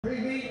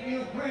Привіт,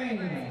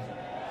 Ukraine!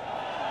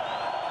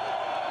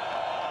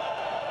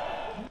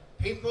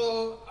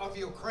 People of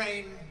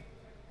Ukraine,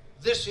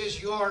 this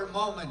is your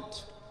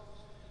moment.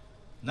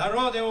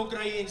 Народи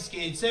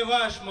український, це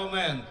ваш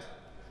момент.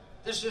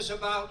 This is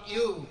about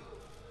you,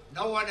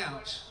 no one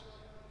else.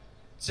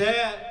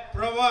 Це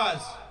про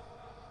вас.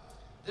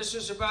 This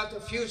is about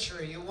the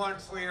future you want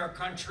for your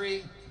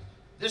country.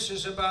 This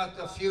is about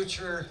the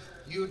future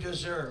you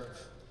deserve.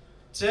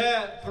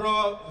 Це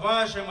про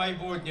ваше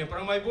майбутнє,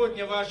 про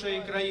майбутнє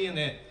вашої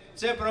країни.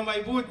 Це про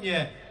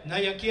майбутнє, на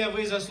яке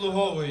ви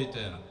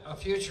заслуговуєте.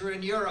 A future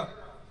in Europe.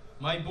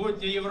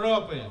 Майбутнє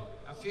Європи.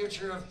 A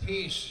future of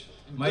peace.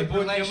 And good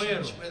Майбутнє миру.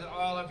 relations with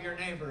all of your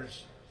neighbors.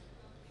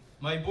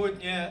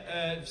 Майбутнє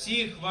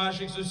всіх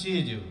ваших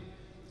сусідів.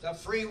 The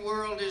free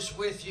world is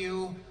with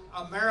you.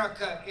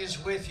 America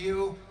is with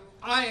you.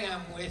 I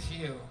am with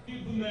you.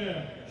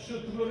 Що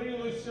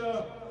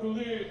творилося,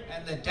 коли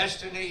And the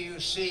destiny you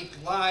seek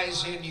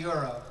lies in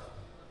Europe.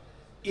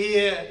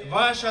 І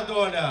ваша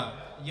доля,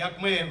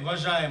 як ми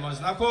вважаємо,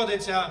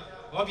 знаходиться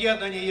в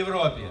об'єднаній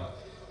Європі.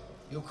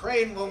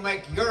 Ukraine will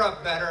make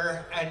Europe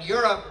better, and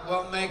Europe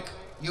will make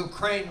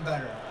Ukraine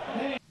better.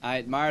 I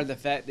admire the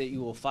fact that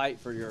you will fight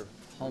for your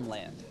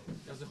homeland.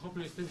 Я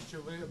захоплююсь тим,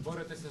 що ви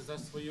боретеся за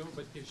свою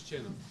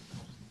батьківщину.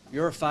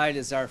 Your fight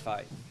is our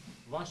fight.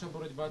 Ваша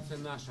боротьба – це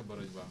наша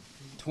боротьба.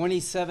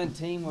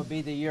 2017 will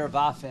be the year of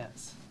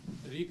offense.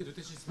 Рік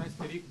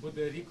 2017 рік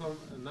буде ріком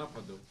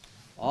нападу.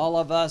 All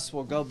of us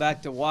will go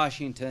back to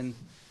Washington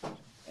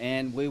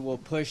and we will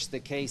push the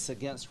case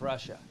against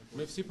Russia.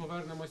 Ми всі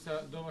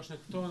повернемося до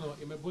Вашингтону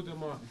і ми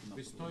будемо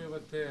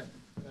відстоювати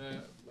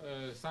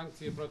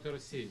санкції проти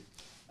Росії.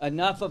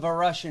 Enough of a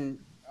Russian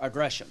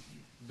aggression.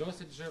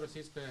 Досить вже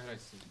російської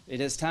агресії.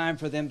 It is time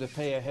for them to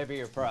pay a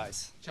heavier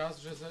price. Час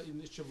вже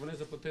щоб вони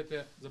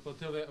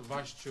заплатили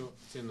важчу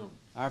ціну.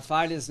 Our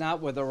fight is not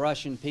with the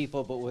Russian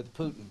people but with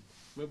Putin.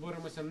 Ми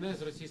боремося не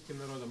з російським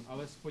народом,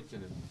 але з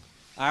Путіним.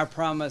 Our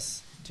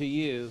promise to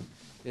you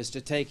is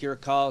to take your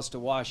cause to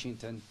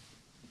Washington.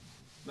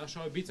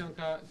 Наша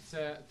обіцянка –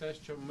 це те,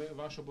 що ми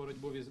вашу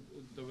боротьбу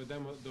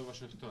доведемо до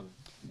Вашингтона.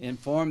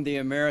 Inform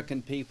the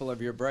American people of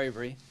your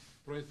bravery.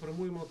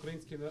 Проінформуємо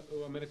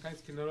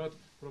американський народ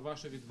про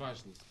вашу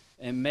відважність.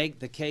 And make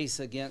the case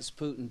against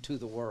Putin to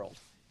the world.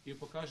 І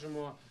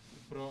покажемо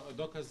про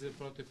докази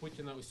проти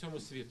Путіна усьому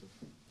світу.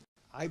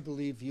 I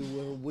believe you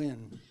will win.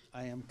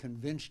 I am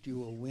convinced you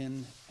will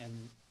win, and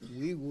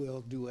we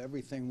will do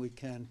everything we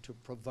can to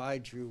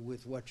provide you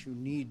with what you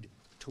need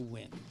to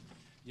win.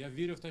 Я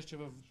вірю в те, що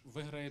ви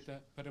виграєте,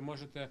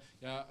 переможете.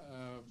 Я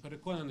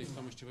переконаний в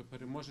тому, що ви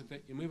переможете,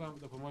 і ми вам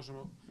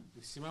допоможемо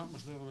всіма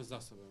можливими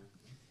засобами.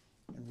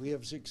 And we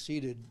have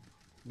succeeded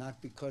not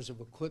because of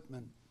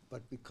equipment,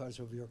 but because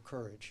of your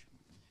courage.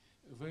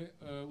 Ви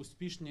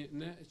успішні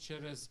не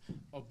через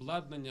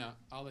обладнання,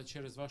 але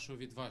через вашу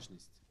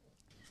відважність.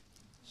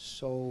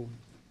 So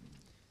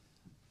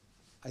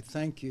I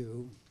thank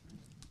you,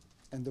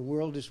 and the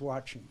world is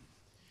watching.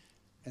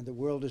 And the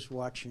world is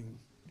watching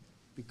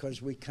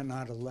because we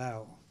cannot allow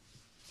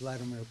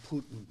Vladimir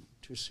Putin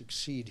to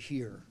succeed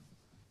here.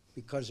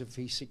 Because if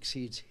he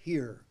succeeds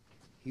here,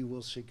 he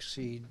will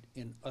succeed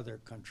in other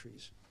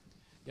countries.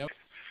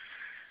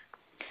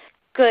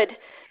 Good.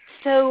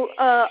 So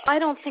I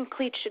don't think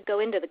Cleach should go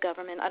into the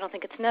government. I don't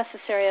think it's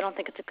necessary. I don't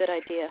think it's a good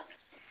idea.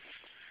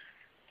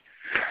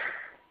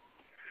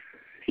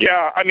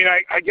 Yeah, I mean,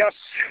 I guess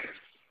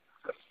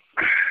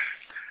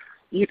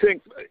you think,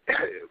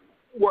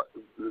 what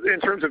in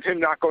terms of him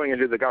not going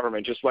into the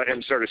government, just let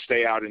him sort of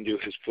stay out and do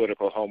his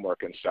political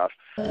homework and stuff.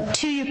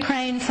 To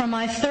Ukraine for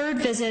my third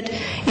visit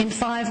in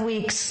 5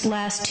 weeks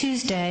last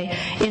Tuesday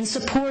in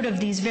support of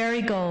these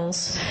very goals,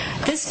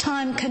 this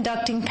time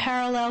conducting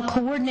parallel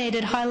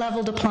coordinated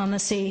high-level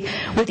diplomacy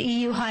with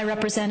EU High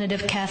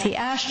Representative Cathy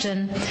Ashton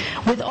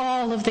with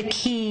all of the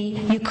key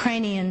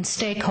Ukrainian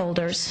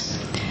stakeholders.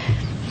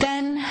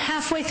 Then,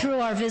 halfway through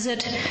our visit,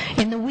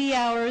 in the wee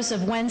hours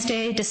of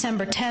Wednesday,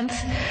 December 10th,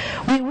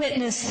 we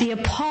witnessed the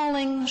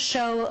appalling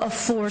show of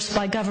force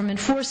by government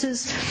forces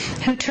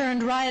who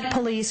turned riot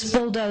police,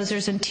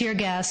 bulldozers, and tear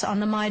gas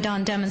on the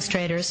Maidan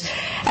demonstrators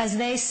as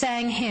they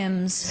sang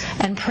hymns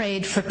and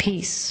prayed for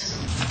peace.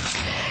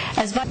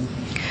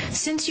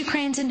 Since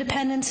Ukraine's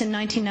independence in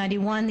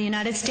 1991, the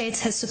United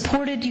States has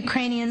supported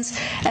Ukrainians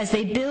as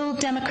they build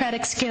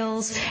democratic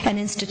skills and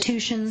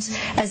institutions,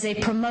 as they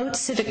promote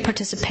civic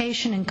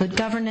participation and good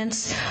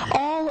governance,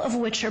 all of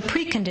which are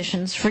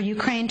preconditions for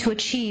Ukraine to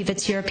achieve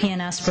its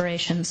European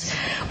aspirations.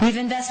 We've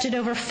invested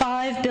over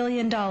 $5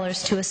 billion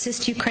to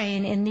assist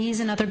Ukraine in these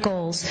and other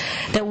goals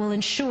that will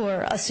ensure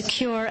a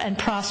secure and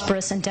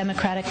prosperous and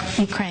democratic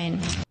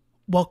Ukraine.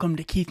 Welcome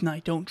to Keith and I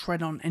Don't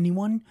Tread on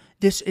Anyone.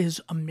 This is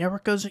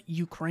America's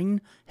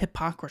Ukraine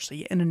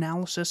Hypocrisy, an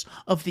analysis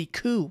of the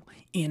coup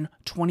in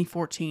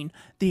 2014,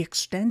 the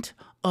extent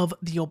of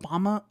the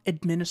Obama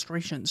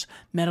administration's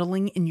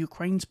meddling in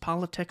Ukraine's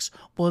politics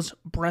was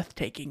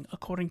breathtaking,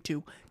 according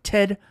to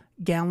Ted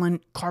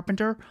Gallen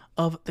Carpenter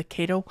of the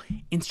Cato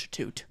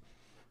Institute.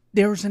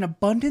 There's an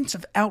abundance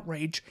of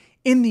outrage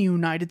in the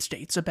United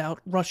States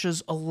about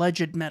Russia's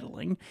alleged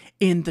meddling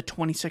in the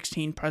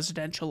 2016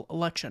 presidential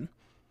election.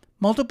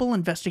 Multiple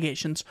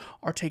investigations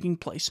are taking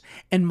place,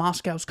 and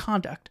Moscow's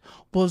conduct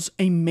was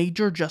a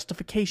major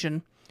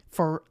justification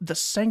for the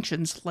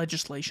sanctions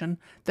legislation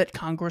that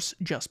Congress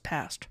just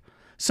passed.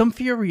 Some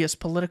furious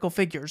political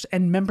figures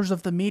and members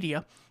of the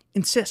media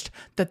insist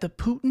that the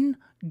Putin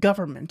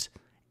government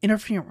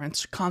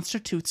interference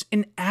constitutes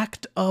an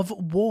act of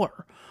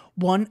war.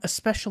 One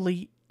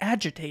especially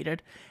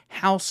agitated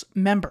House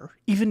member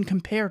even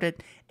compared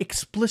it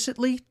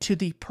explicitly to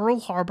the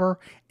Pearl Harbor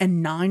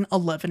and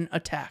 9/11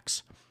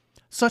 attacks.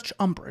 Such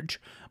umbrage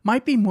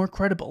might be more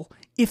credible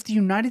if the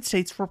United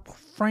States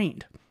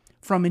refrained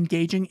from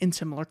engaging in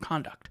similar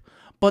conduct,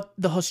 but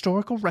the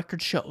historical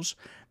record shows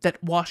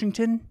that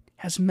Washington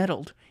has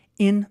meddled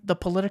in the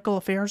political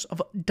affairs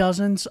of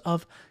dozens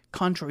of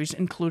countries,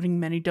 including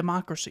many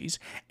democracies.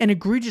 An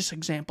egregious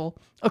example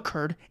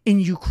occurred in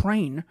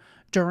Ukraine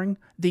during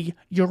the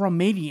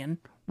Euromaidan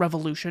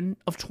Revolution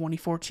of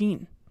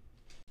 2014.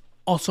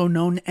 Also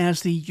known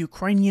as the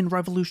Ukrainian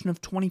Revolution of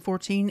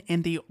 2014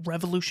 and the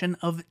Revolution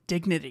of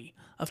Dignity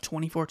of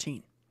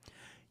 2014.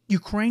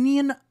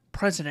 Ukrainian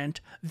President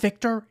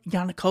Viktor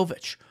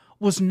Yanukovych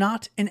was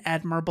not an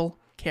admirable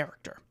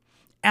character.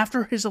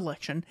 After his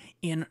election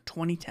in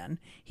 2010,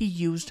 he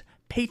used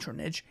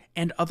patronage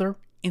and other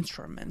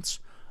instruments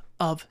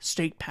of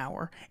state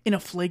power in a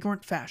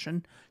flagrant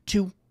fashion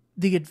to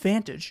the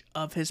advantage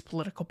of his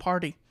political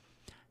party.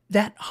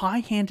 That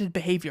high-handed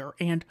behavior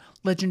and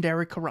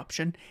legendary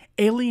corruption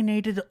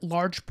alienated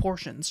large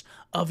portions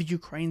of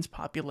Ukraine's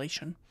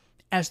population.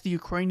 As the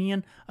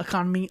Ukrainian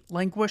economy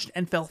languished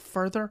and fell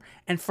further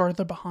and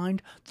further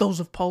behind those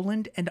of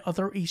Poland and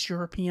other East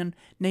European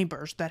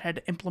neighbors that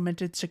had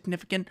implemented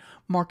significant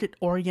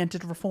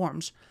market-oriented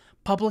reforms,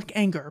 public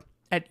anger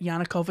at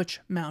Yanukovych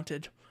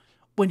mounted.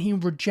 When he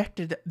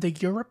rejected the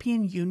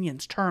European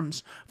Union's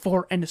terms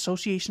for an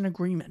association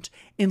agreement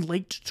in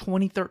late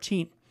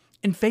 2013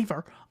 in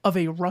favor of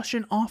a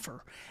Russian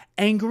offer,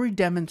 angry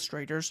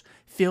demonstrators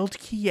filled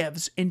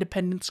Kiev's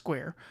Independence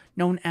Square,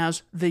 known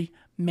as the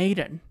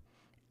Maidan,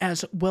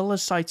 as well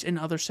as sites in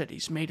other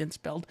cities, Maidan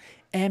spelled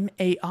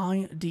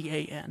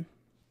M-A-I-D-A-N.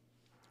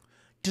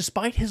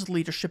 Despite his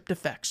leadership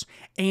defects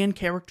and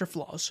character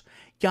flaws,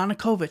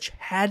 Yanukovych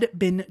had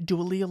been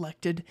duly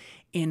elected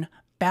in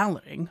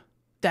balloting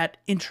that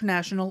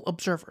international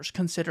observers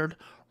considered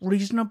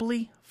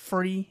reasonably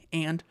free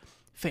and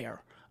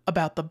fair,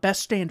 about the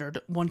best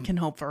standard one can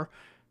hope for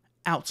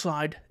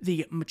outside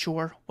the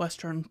mature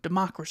Western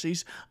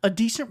democracies. A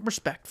decent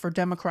respect for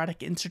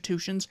democratic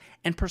institutions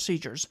and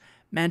procedures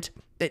meant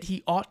that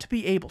he ought to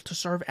be able to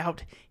serve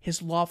out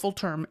his lawful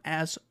term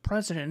as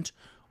president,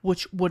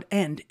 which would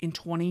end in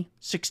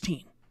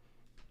 2016.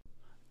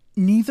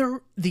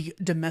 Neither the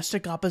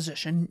domestic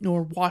opposition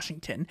nor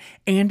Washington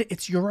and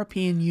its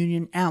European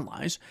Union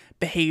allies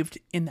behaved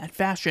in that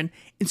fashion.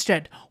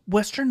 Instead,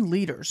 Western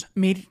leaders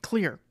made it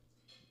clear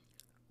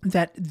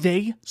that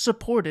they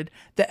supported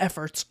the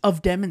efforts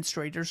of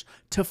demonstrators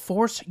to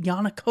force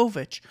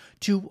Yanukovych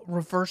to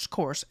reverse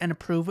course and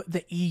approve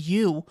the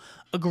EU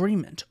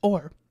agreement,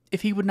 or,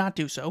 if he would not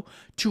do so,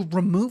 to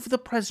remove the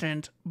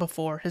president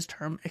before his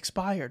term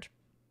expired.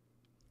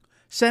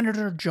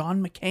 Senator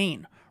John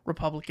McCain,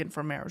 Republican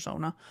from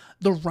Arizona,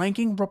 the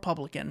ranking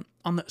Republican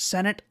on the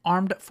Senate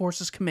Armed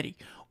Forces Committee,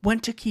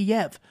 went to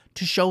Kiev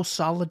to show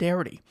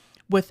solidarity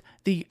with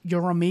the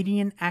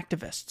Euromaidan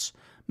activists.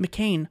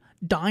 McCain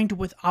dined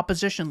with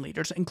opposition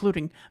leaders,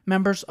 including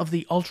members of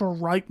the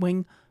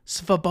ultra-right-wing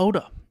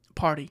Svoboda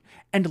Party,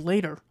 and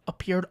later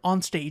appeared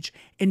on stage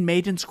in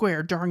Maidan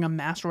Square during a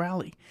mass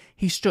rally.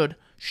 He stood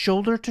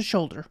shoulder to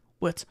shoulder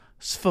with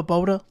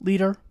Svoboda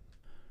leader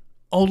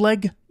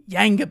Oleg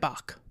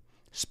Tyangabok,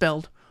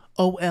 spelled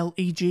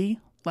O-L-E-G,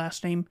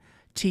 last name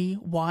T-Y-A-G-N-I-B-O-K.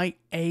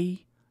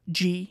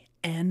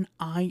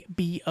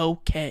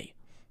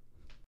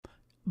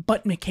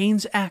 But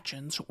McCain's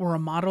actions were a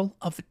model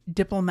of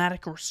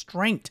diplomatic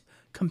restraint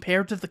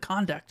compared to the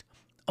conduct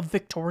of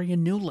Victoria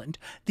Nuland,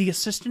 the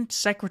Assistant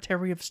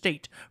Secretary of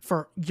State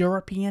for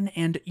European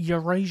and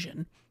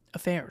Eurasian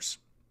Affairs.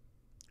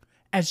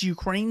 As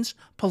Ukraine's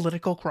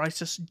political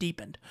crisis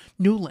deepened,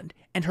 Nuland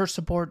and her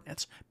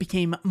subordinates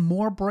became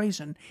more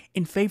brazen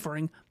in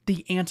favoring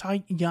the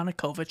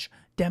anti-Yanukovych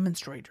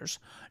demonstrators.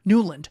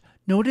 Nuland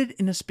noted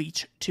in a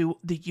speech to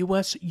the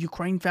U.S.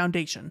 Ukraine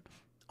Foundation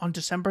on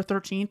December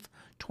 13th,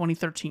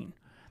 2013,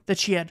 that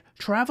she had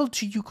traveled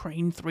to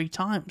Ukraine 3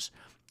 times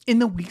in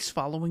the weeks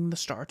following the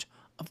start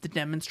of the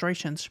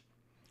demonstrations.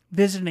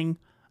 Visiting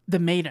the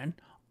Maidan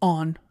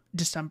on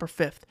December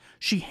 5th,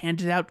 she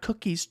handed out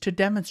cookies to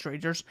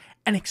demonstrators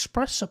and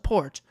expressed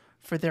support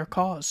for their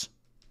cause.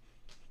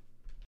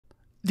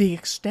 The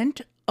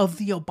extent of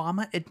the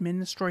Obama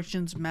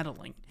administration's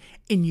meddling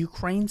in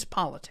Ukraine's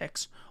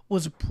politics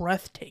was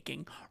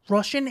breathtaking.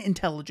 Russian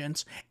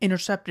intelligence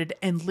intercepted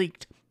and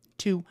leaked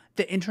to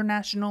the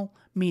international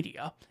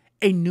media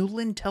a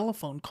Nuland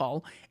telephone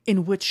call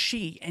in which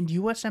she and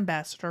U.S.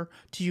 Ambassador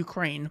to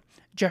Ukraine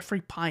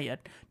Jeffrey Pyatt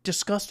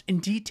discussed in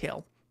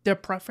detail their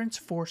preference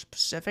for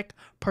specific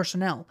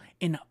personnel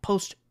in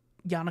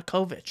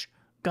post-Yanukovych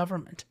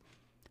government.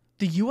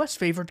 The U.S.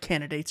 favored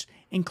candidates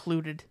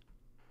included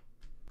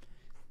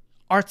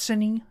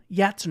Arseniy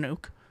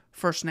Yatsenyuk,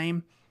 first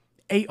name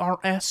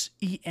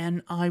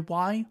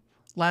Arseniy,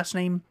 last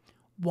name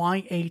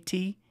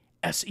Yatsenyuk,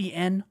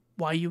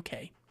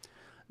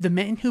 the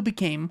man who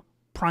became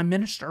prime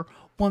minister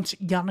once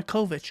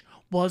Yanukovych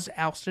was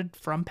ousted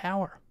from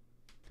power.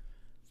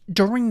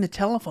 During the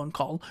telephone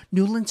call,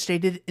 Nuland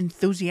stated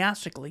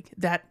enthusiastically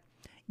that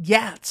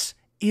Yats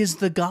is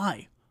the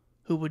guy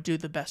who would do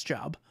the best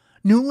job.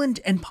 Nuland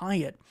and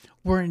Pyatt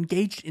were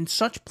engaged in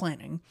such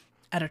planning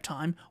at a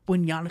time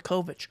when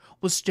Yanukovych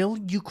was still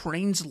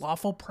Ukraine's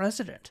lawful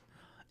president.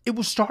 It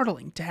was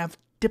startling to have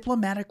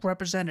diplomatic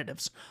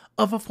representatives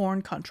of a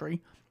foreign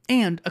country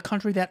and a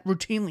country that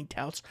routinely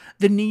touts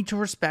the need to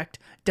respect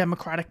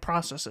democratic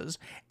processes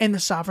and the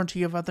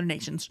sovereignty of other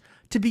nations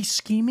to be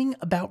scheming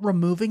about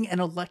removing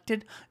an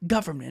elected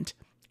government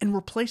and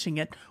replacing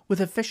it with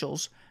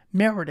officials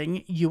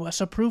meriting U.S.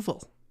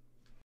 approval.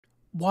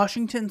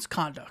 Washington's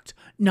conduct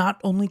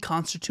not only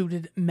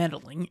constituted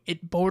meddling,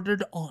 it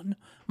bordered on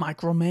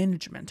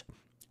micromanagement.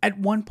 At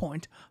one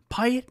point,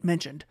 Pyatt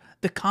mentioned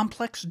the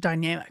complex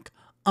dynamic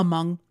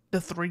among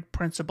the three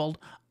principal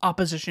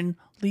opposition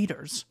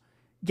leaders,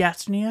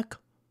 Yatsenyuk,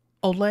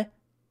 Ole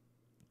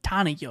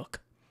Tanyuk,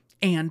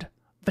 and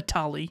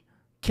Vitaly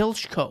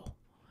Klitschko.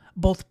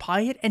 Both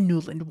Pyatt and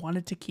Nuland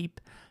wanted to keep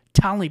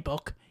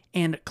Tanyuk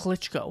and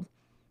Klitschko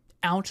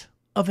out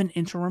of an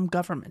interim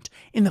government.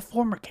 In the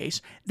former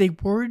case, they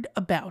worried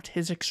about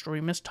his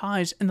extremist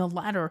ties. In the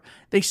latter,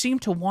 they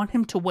seemed to want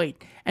him to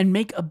wait and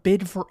make a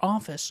bid for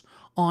office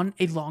on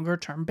a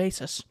longer-term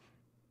basis.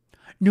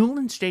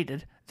 Nuland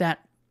stated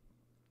that,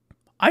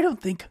 "I don't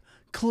think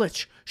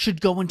Klitsch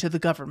should go into the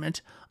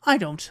government. I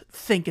don't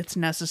think it's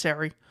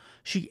necessary."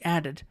 She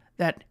added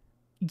that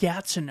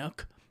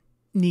Yatsenyuk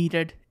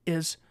needed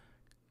is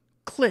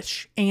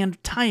Klitsch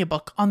and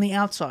Tanyuk on the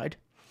outside.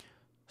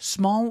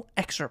 Small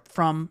excerpt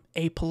from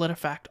a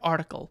PolitiFact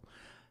article.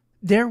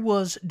 There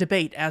was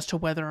debate as to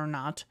whether or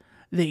not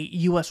the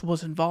U.S.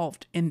 was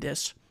involved in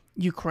this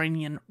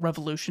Ukrainian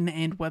revolution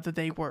and whether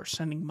they were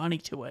sending money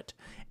to it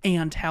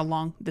and how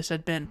long this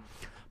had been.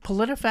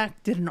 PolitiFact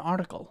did an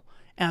article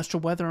as to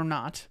whether or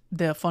not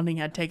the funding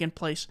had taken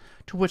place,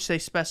 to which they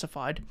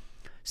specified,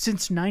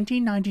 since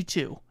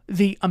 1992,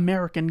 the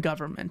American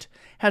government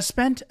has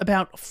spent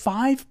about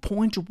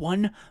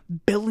 $5.1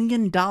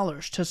 billion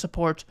to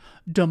support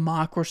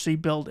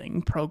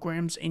democracy-building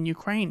programs in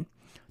Ukraine,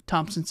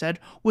 Thompson said,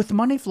 with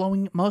money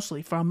flowing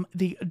mostly from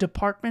the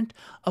Department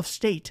of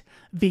State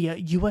via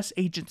U.S.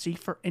 Agency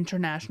for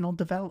International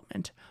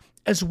Development,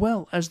 as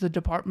well as the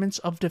Departments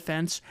of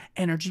Defense,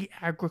 Energy,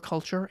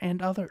 Agriculture,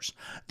 and others.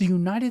 The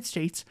United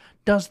States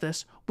does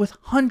this with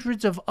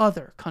hundreds of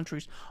other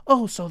countries.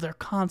 Oh, so they're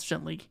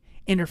constantly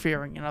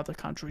interfering in other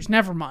countries.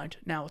 Never mind,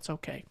 now it's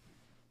okay.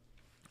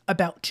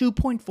 About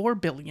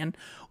 $2.4 billion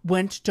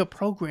went to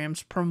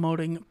programs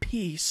promoting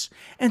peace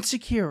and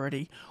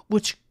security,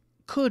 which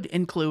could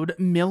include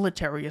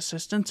military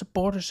assistance,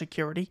 border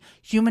security,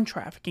 human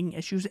trafficking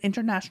issues,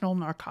 international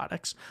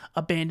narcotics,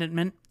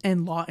 abandonment,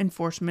 and law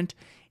enforcement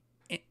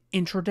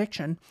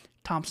interdiction.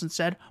 Thompson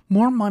said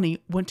more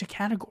money went to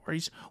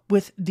categories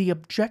with the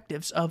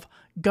objectives of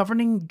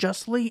governing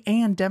justly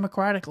and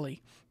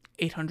democratically,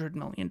 $800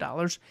 million,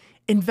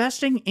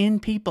 investing in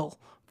people,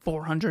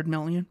 $400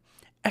 million,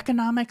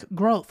 economic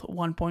growth,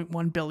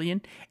 $1.1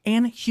 billion,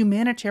 and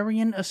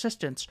humanitarian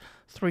assistance,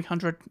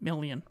 $300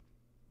 million.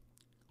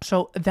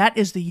 So that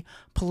is the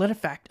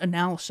PolitiFact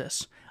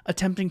analysis,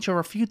 attempting to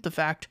refute the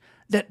fact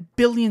that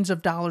billions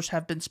of dollars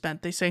have been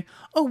spent. They say,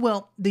 oh,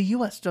 well, the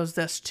U.S. does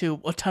this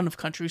to a ton of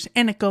countries,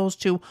 and it goes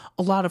to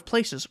a lot of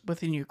places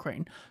within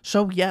Ukraine.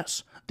 So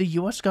yes, the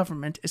U.S.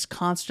 government is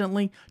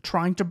constantly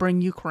trying to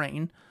bring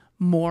Ukraine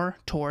more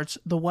towards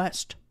the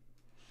West.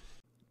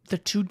 The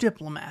two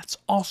diplomats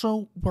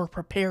also were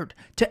prepared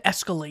to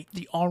escalate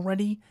the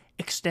already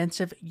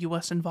extensive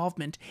U.S.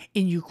 involvement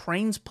in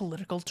Ukraine's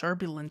political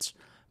turbulence.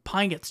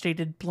 Pyatt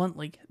stated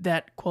bluntly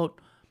that, quote,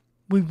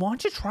 "We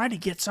want to try to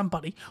get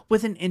somebody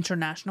with an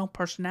international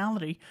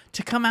personality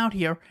to come out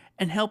here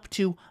and help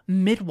to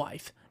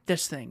midwife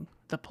this thing,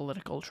 the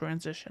political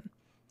transition."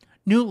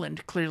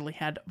 Nuland clearly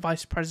had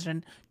Vice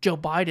President Joe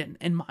Biden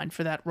in mind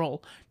for that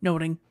role,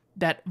 noting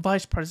that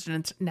Vice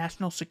President's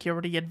national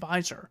security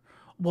advisor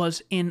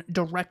was in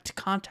direct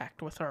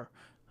contact with her,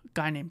 a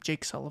guy named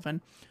Jake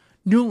Sullivan.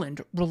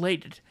 Nuland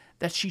related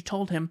that she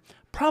told him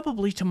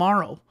probably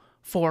tomorrow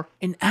for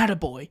an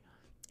attaboy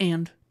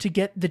and to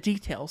get the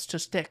details to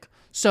stick.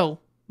 So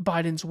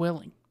Biden's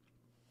willing.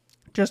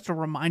 Just a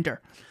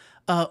reminder,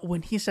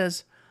 when he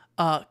says,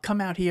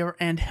 come out here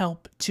and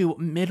help to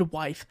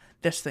midwife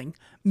this thing,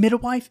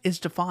 midwife is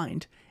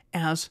defined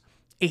as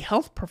a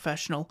health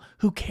professional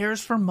who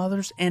cares for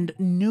mothers and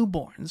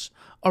newborns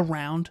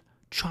around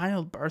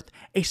childbirth,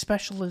 a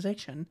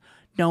specialization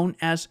known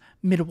as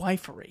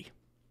midwifery.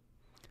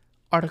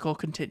 Article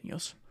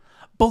continues.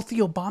 Both the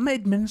Obama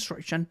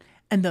administration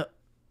and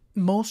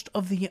most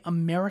of the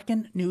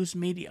American news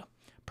media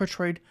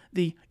portrayed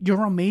the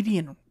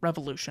Euromaidan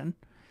Revolution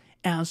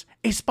as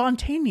a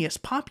spontaneous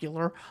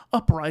popular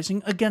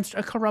uprising against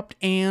a corrupt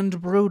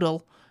and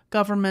brutal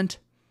government.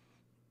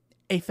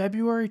 A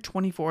February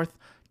 24th,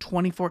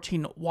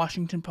 2014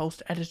 Washington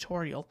Post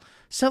editorial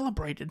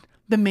celebrated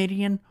the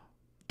Maidan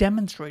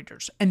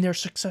demonstrators and their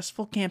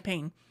successful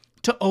campaign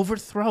to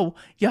overthrow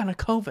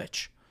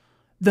Yanukovych.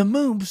 The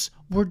moves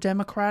were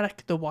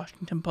democratic, the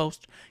Washington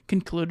Post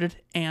concluded,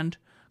 and,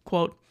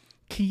 quote,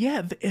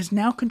 Kiev is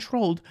now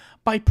controlled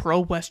by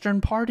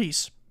pro-Western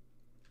parties.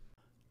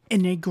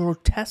 In a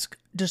grotesque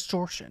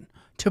distortion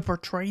to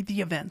portray the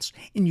events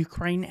in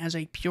Ukraine as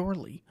a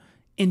purely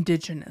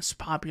indigenous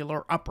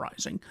popular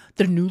uprising,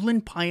 the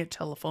Nuland Pyatt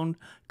telephone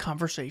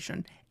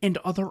conversation and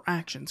other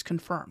actions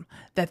confirm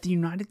that the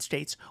United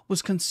States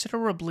was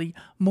considerably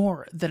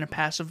more than a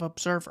passive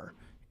observer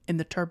in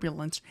the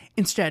turbulence.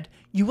 Instead,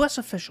 U.S.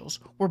 officials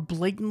were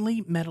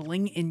blatantly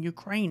meddling in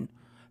Ukraine.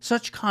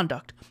 Such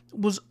conduct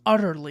was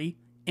utterly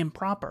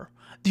improper.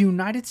 The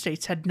United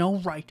States had no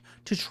right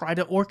to try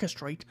to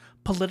orchestrate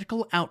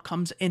political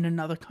outcomes in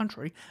another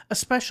country,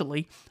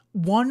 especially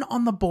one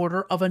on the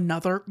border of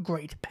another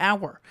great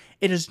power.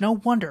 It is no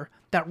wonder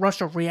that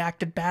Russia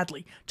reacted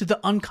badly to the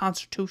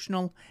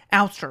unconstitutional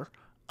ouster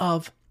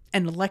of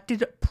an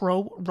elected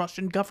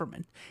pro-Russian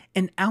government,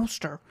 an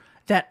ouster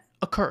that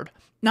occurred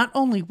not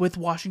only with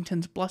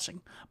Washington's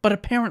blessing, but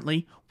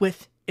apparently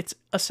with its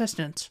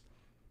assistance.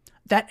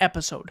 That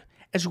episode,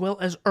 as well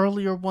as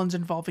earlier ones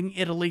involving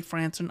Italy,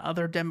 France, and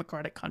other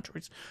democratic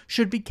countries,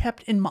 should be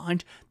kept in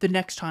mind the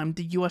next time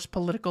the U.S.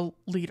 political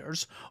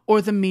leaders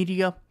or the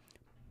media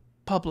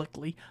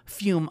publicly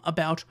fume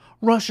about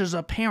Russia's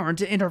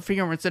apparent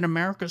interference in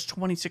America's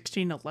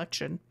 2016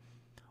 election.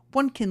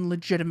 One can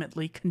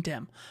legitimately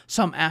condemn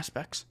some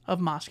aspects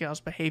of Moscow's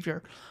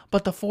behavior,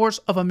 but the force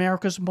of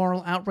America's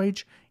moral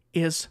outrage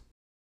is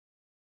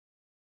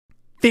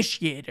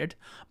vitiated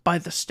by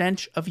the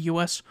stench of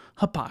U.S.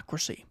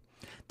 hypocrisy.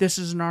 This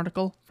is an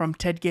article from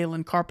Ted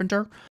Galen Carpenter,